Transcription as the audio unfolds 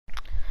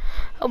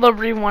Hello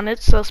everyone,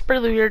 it's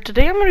Spurley here.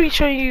 Today I'm going to be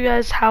showing you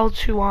guys how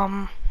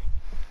to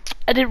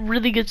edit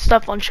really good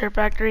stuff on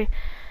SHAREfactory.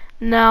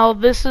 Now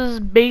this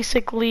is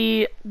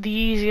basically the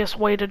easiest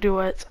way to do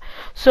it.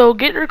 So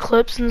get your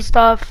clips and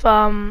stuff.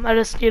 I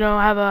just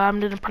I'm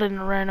going to put it in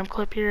a random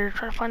clip here,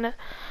 try to find it.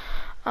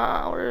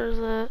 Where is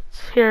it?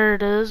 Here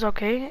it is.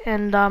 Okay,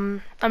 and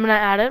I'm going to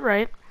add it,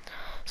 right?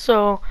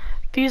 So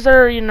these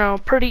are,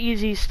 pretty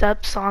easy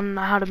steps on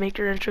how to make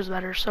your intros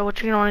better. So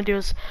what you're going to want to do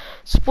is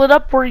split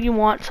up where you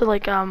want to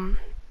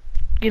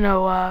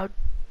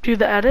do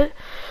the edit.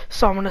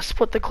 So I'm going to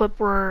split the clip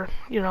where,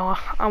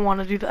 I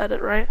want to do the edit,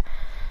 right?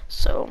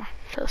 So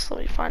just let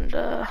me find,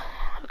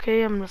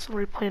 okay, I'm just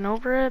replaying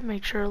over it,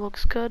 make sure it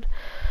looks good.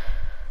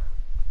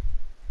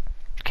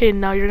 Okay,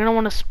 now you're going to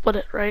want to split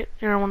it, right?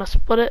 You're going to want to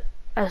split it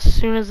as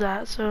soon as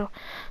that. So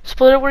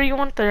split it where you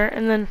want there,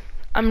 and then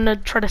I'm going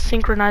to try to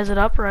synchronize it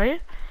up,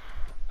 right?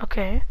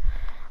 Okay,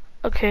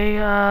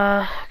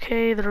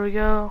 there we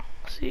go.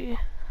 Let's see.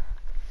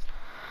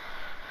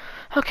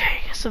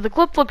 Okay, so the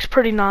clip looks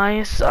pretty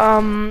nice.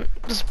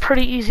 It's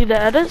pretty easy to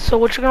edit. So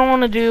what you're gonna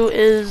want to do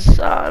is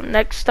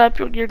next step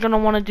you're gonna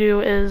want to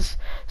do is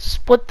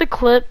split the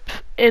clip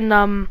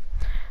in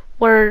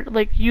where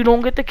you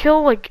don't get the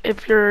kill. Like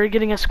if you're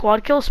getting a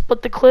squad kill,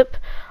 split the clip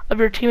of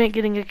your teammate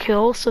getting a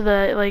kill so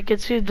that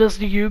it's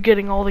just you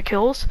getting all the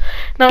kills.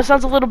 Now it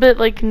sounds a little bit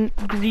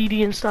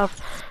greedy and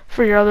stuff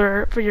for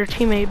your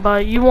teammate,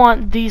 but you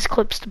want these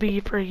clips to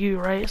be for you,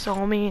 right? So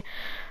I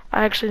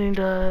actually need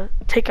to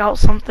take out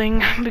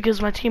something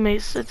because my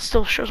teammates, it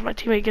still shows my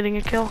teammate getting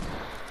a kill.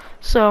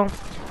 So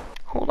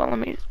hold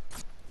on,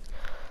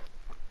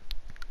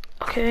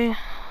 okay,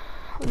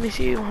 let me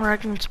see where I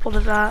can split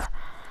it at.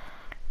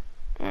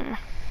 Okay,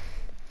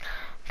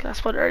 I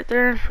split it right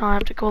there. Now I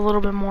have to go a little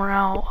bit more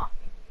out.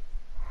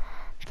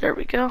 There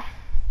we go.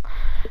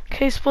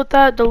 Okay, split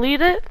that,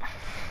 delete it.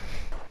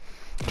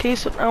 Okay,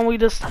 so now we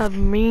just have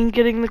me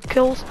getting the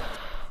kills.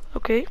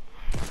 Okay.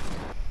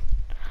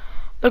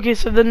 Okay,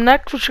 so the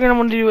next what you're gonna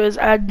want to do is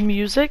add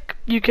music.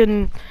 You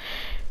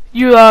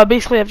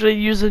basically have to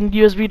use a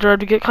USB drive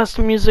to get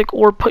custom music,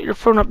 or put your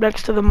phone up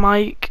next to the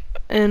mic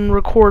and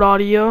record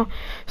audio.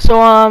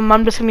 So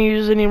I'm just gonna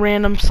use any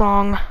random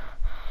song.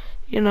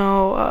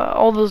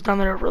 All those down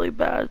there are really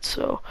bad.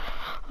 So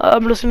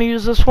I'm just gonna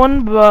use this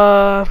one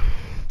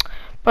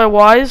by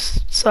Wise.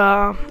 It's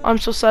I'm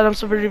so sad, I'm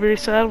so very, very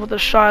sad, with a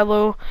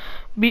shallow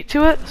beat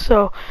to it.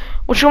 So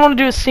what you want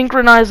to do is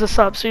synchronize this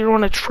up. So you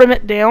want to trim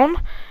it down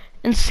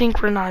and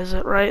synchronize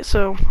it, right?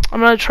 So I'm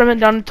gonna trim it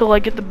down until I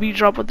get the beat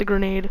drop with the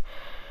grenade.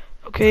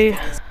 Okay,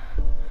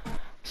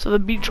 so the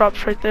beat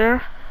drops right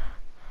there.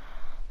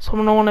 So I'm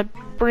gonna want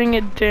to bring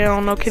it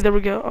down. Okay, there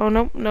we go. Oh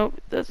nope,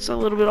 that's a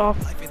little bit off.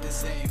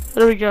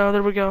 There we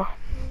go.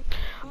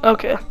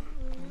 Okay,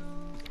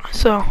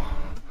 so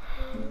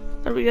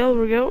there we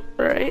go.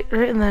 Right,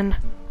 and then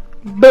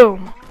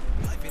boom.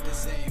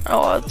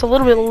 Oh, it's a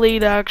little bit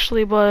late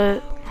actually,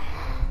 but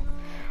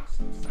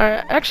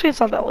actually it's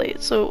not that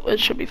late, so it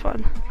should be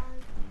fun.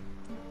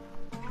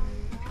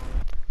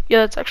 Yeah,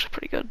 that's actually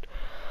pretty good.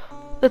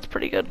 That's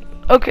pretty good.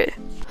 Okay,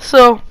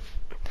 so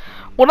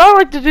what I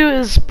like to do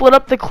is split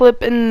up the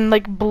clip and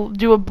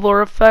do a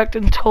blur effect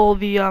until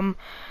the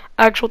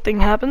actual thing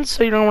happens.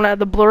 So you're gonna want to add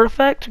the blur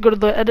effect. Go to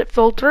the edit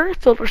filter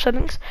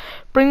settings,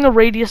 bring the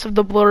radius of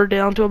the blur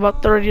down to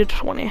about 30 to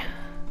 20.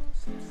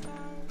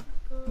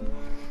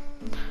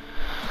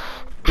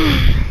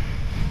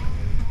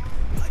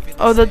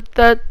 Oh,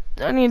 that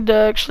I need to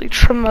actually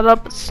trim that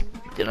up. It's,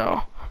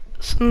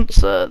 since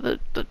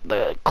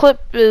the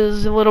clip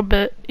is a little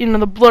bit,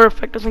 the blur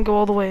effect doesn't go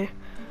all the way.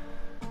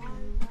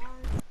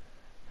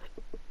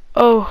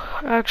 Oh,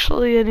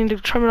 actually, I need to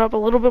trim it up a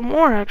little bit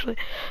more. Actually,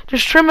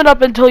 just trim it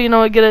up until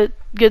it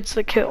gets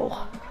the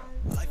kill.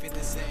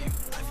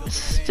 It's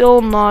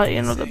still not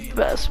the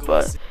best,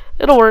 but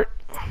it'll work.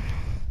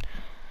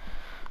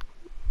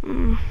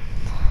 Then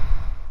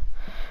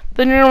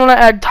you're gonna want to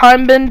add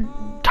time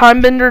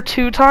bender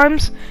 2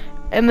 times,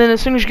 and then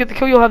as soon as you get the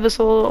kill, you'll have this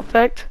little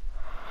effect.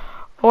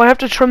 Oh, I have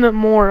to trim it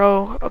more.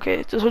 Oh,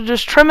 okay. So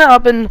just trim it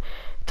up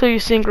until you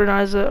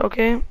synchronize it.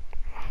 Okay.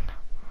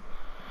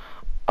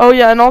 Oh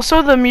yeah, and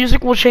also the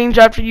music will change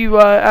after you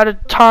added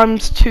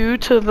 ×2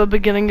 to the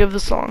beginning of the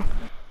song.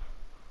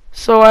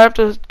 So I have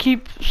to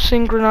keep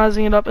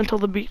synchronizing it up until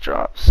the beat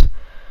drops.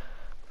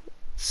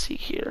 Let's see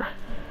here.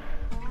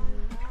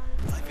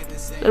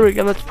 There we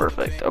go. That's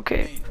perfect.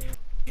 Okay.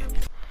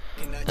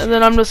 And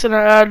then I'm just gonna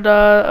add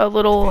a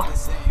little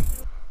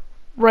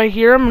right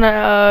here. I'm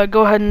gonna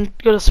go ahead and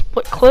go to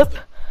split clip,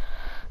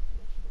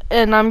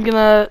 and I'm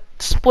gonna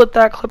split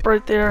that clip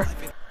right there,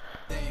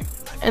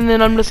 and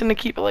then I'm just gonna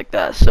keep it like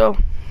that. So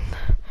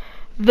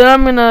then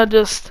I'm gonna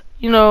just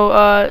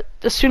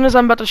as soon as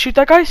I'm about to shoot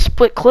that guy,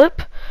 split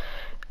clip,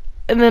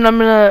 and then I'm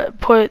gonna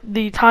put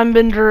the time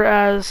bender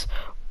as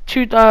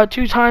two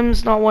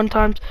times, not 1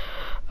 time,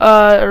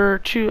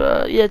 or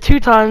 2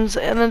 times,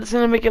 and then it's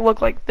gonna make it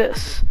look like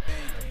this.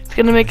 It's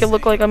gonna make it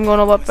look like I'm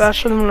going a lot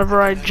faster than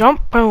whenever I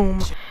jump.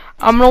 Boom.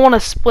 I'm gonna want to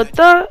split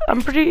that.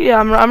 I'm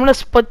gonna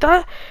split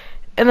that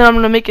and then I'm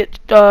gonna make it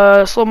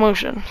slow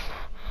motion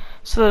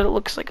so that it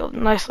looks like a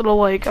nice little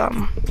like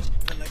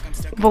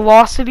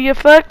velocity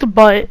effect,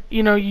 but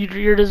you know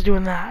you're just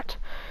doing that.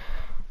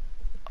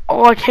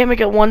 Oh, I can't make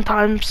it one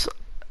time, so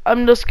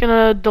I'm just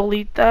gonna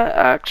delete that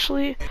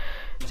actually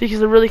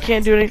because I really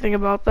can't do anything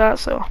about that,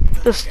 so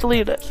just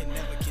delete it.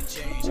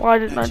 Why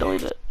didn't I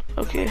delete it?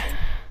 Okay.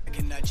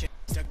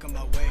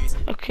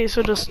 Okay,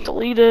 so just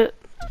delete it.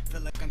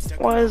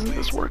 Why isn't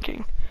this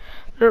working?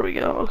 There we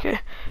go. Okay.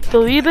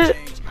 Delete it.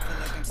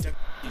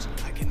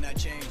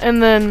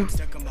 And then,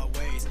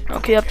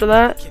 okay, after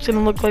that, it's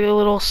gonna look like a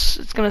little,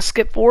 it's gonna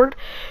skip forward.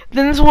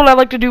 Then this is what I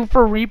like to do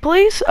for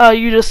replays.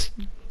 You just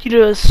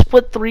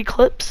split 3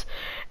 clips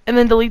and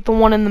then delete the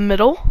one in the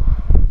middle.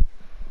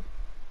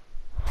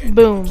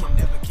 Boom.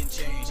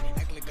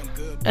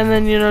 And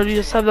then, you know, you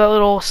just have that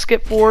little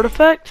skip forward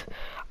effect.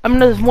 I'm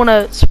gonna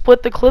wanna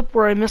split the clip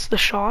where I missed the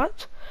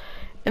shot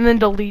and then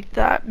delete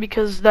that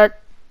because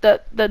that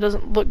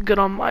doesn't look good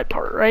on my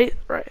part, right?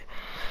 Right.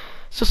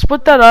 So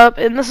split that up,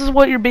 and this is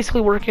what you're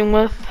basically working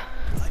with.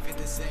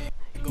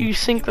 You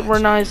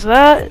synchronize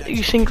that,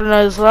 you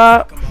synchronize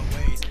that.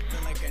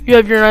 You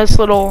have your nice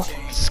little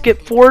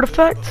skip forward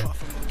effect.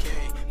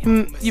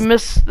 You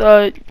miss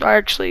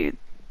actually,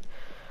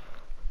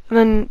 and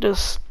then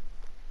just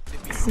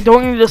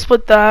don't need to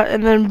split that,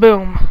 and then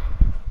boom.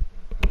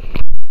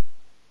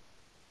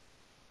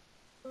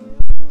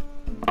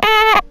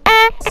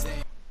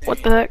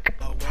 What the heck?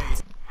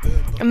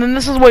 And then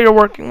this is what you're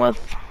working with.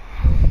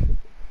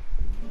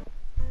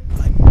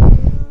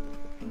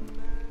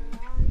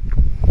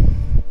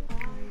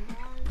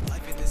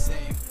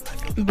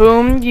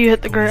 Boom, you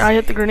hit the I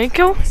hit the grenade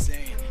kill.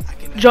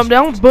 Jump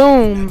down,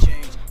 boom.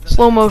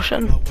 Slow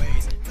motion.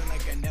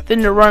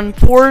 Then you run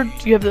forward,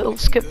 you have the little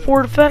skip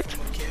forward effect.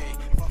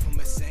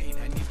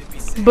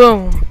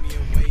 Boom.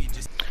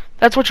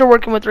 That's what you're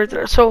working with right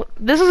there. So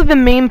this is the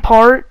main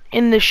part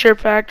in the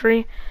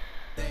SHAREfactory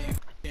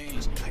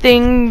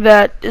thing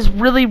that is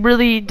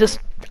really just,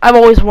 I've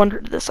always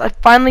wondered this. I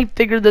finally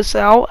figured this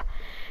out.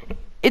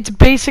 It's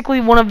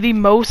basically one of the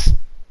most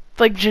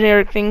like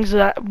generic things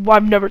that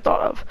I've never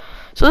thought of.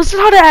 So this is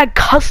how to add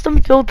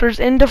custom filters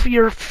into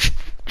your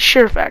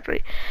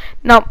SHAREfactory.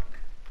 Now,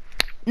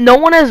 no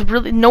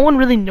one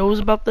really knows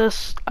about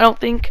this, I don't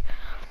think.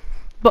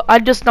 But I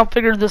just now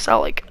figured this out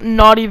like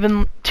not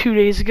even 2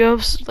 days ago,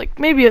 like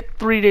maybe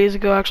 3 days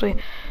ago actually.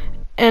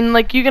 And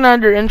like you can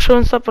add your intro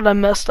and stuff, but I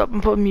messed up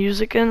and put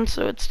music in,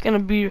 so it's gonna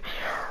be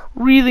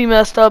really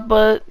messed up.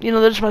 But you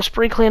know, there's my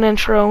Spray Clan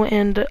intro,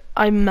 and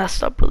I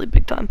messed up really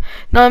big time.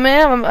 Now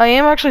I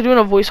am actually doing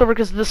a voiceover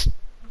because this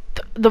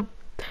the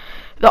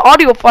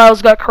audio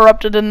files got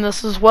corrupted in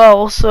this as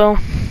well. So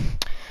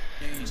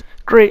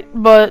great,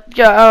 but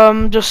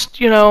yeah,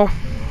 just you know,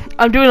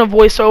 I'm doing a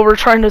voiceover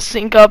trying to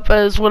sync up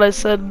as what I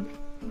said,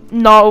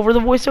 not over the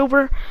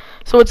voiceover,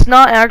 so it's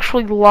not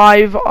actually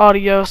live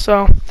audio.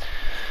 So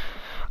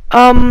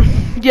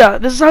yeah,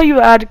 this is how you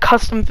add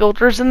custom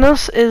filters in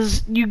this.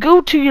 Is you go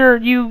to your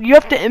you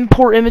have to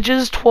import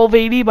images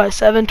 1280 by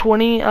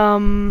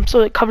 720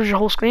 so it covers your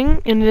whole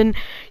screen, and then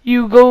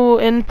you go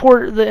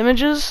import the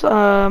images.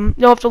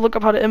 You'll have to look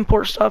up how to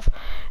import stuff,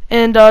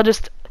 and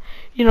just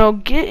you know,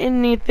 get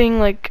anything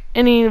like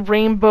any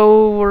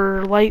rainbow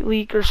or light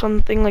leak or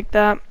something like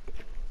that,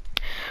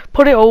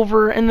 put it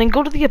over, and then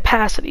go to the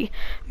opacity.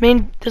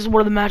 This is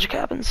where the magic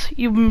happens.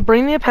 You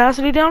bring the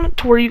opacity down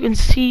to where you can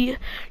see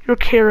your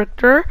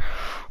character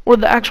or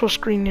the actual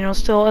screen, you know,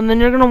 still, and then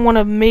you're gonna want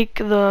to make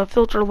the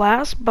filter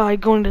last by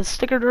going to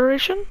sticker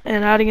duration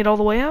and adding it all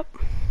the way up.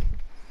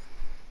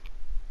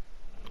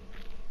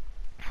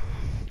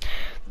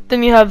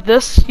 Then you have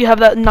this, you have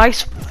that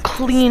nice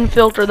clean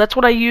filter. That's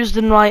what I used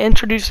in my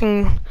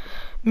introducing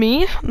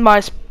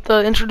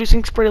the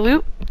introducing spray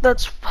loop.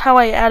 That's how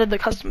I added the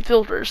custom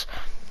filters.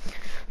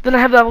 Then I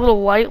have that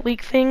little light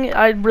leak thing.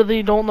 I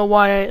really don't know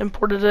why I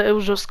imported it. It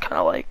was just kind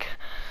of like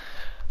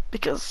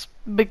because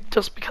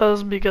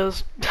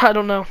I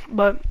don't know,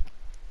 but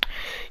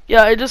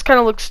yeah, it just kind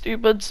of looks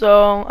stupid,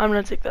 so I'm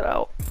gonna take that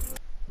out.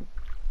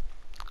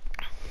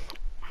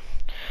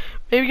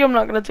 Maybe I'm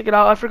not gonna take it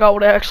out. I forgot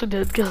what I actually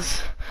did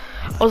because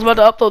I was about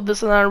to upload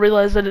this and then I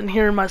realized I didn't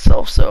hear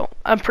myself, so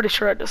I'm pretty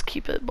sure I just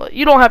keep it. But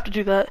you don't have to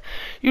do that.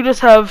 You just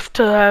have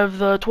to have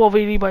the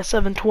 1280 by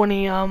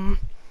 720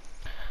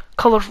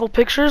 colorful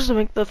pictures to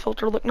make the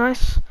filter look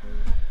nice.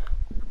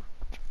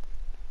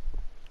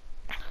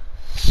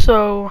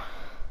 So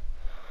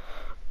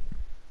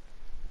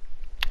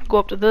go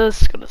up to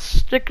this, go to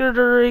sticker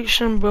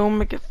duration, boom,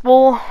 make it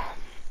full,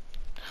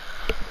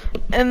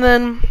 and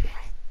then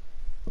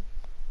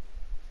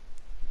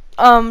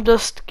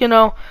just you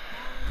know,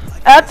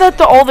 add that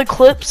to all the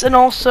clips. And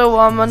also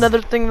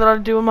another thing that I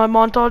do in my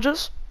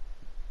montages,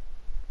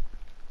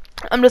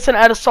 I'm just gonna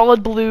add a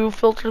solid blue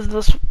filter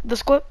to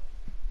this clip.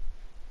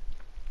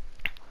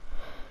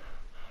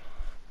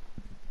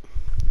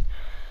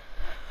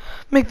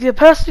 Make the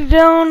opacity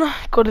down,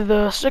 go to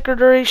the sticker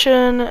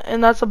duration,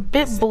 and that's a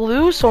bit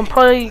blue, so I'm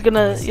probably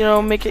gonna, you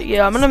know, make it,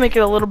 yeah, I'm gonna make it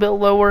a little bit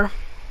lower.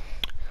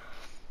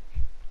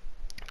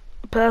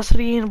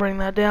 opacity and bring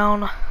that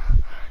down.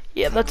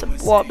 Yeah, that's a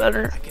lot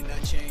better.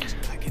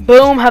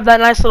 Boom, have that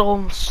nice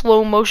little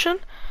slow motion.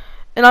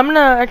 And I'm gonna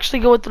actually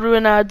go through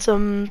and add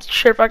some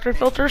SHAREfactory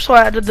filters. So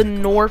I added the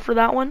NOR for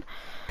that one.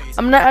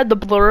 I'm gonna add the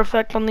blur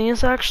effect on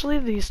these actually.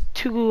 These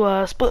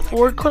two split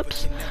forward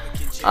clips.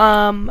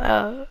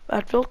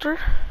 Add filter.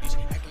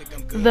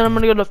 Then I'm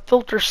gonna go to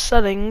filter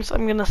settings.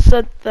 I'm gonna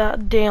set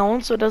that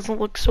down so it doesn't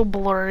look so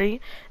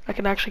blurry. I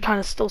can actually kind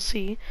of still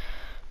see.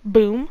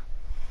 Boom.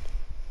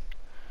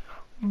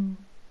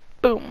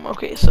 Boom.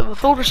 Okay, so the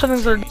filter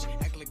settings are.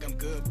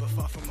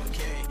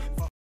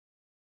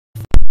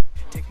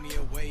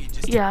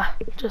 Yeah,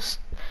 just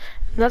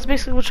that's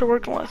basically what you're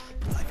working with.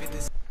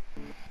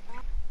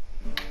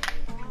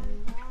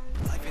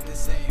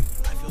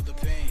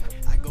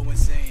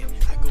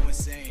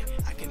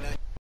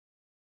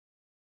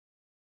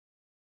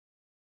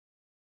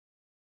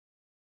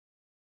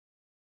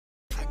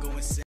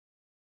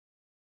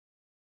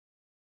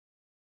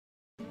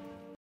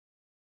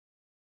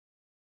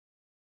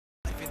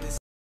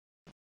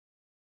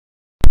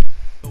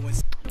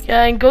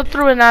 Yeah, and go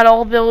through and add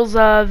all those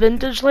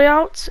vintage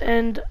layouts,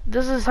 and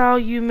this is how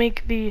you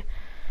make the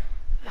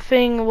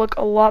thing look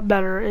a lot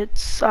better.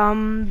 It's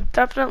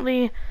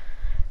definitely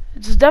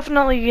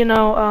you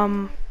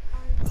know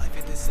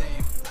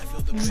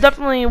it's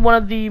definitely one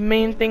of the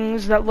main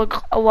things that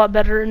look a lot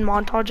better in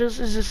montages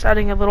is just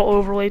adding a little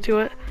overlay to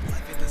it.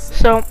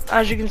 So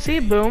as you can see,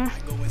 boom,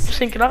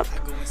 sync it up,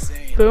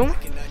 boom,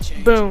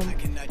 boom,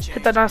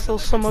 hit that nice little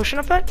slow motion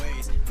effect,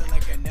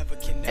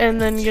 and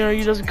then you know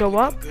you just go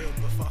up,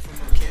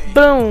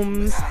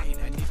 boom,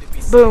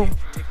 boom.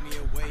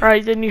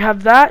 Alright, then you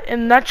have that,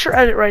 and that's your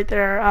edit right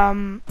there.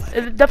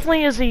 It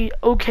definitely is a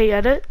okay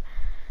edit.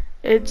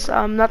 It's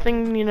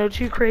nothing, you know,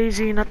 too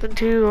crazy, nothing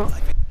too,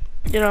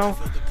 you know,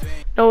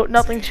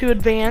 nothing too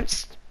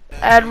advanced.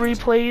 Add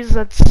replays,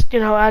 that's, you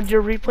know, add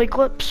your replay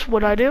clips,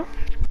 what I do,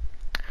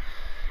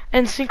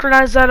 and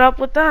synchronize that up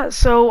with that.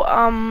 So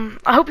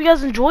I hope you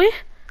guys enjoy.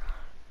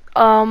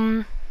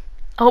 I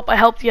hope I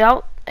helped you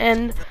out,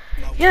 and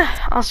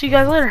yeah, I'll see you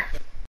guys later.